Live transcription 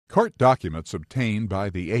Court documents obtained by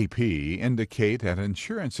the AP indicate an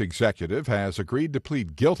insurance executive has agreed to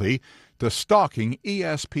plead guilty to stalking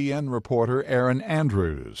ESPN reporter Erin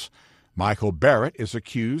Andrews. Michael Barrett is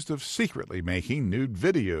accused of secretly making nude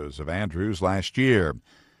videos of Andrews last year.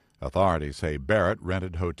 Authorities say Barrett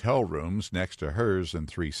rented hotel rooms next to hers in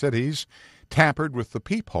 3 cities, tampered with the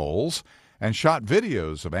peepholes, and shot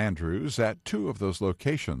videos of Andrews at 2 of those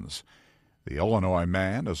locations. The Illinois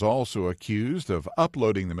man is also accused of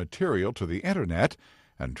uploading the material to the Internet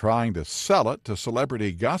and trying to sell it to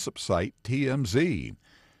celebrity gossip site TMZ.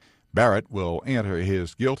 Barrett will enter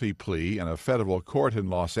his guilty plea in a federal court in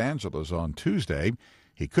Los Angeles on Tuesday.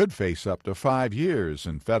 He could face up to 5 years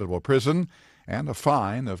in federal prison and a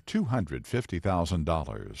fine of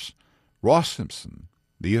 $250,000. Ross Simpson,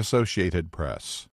 The Associated Press.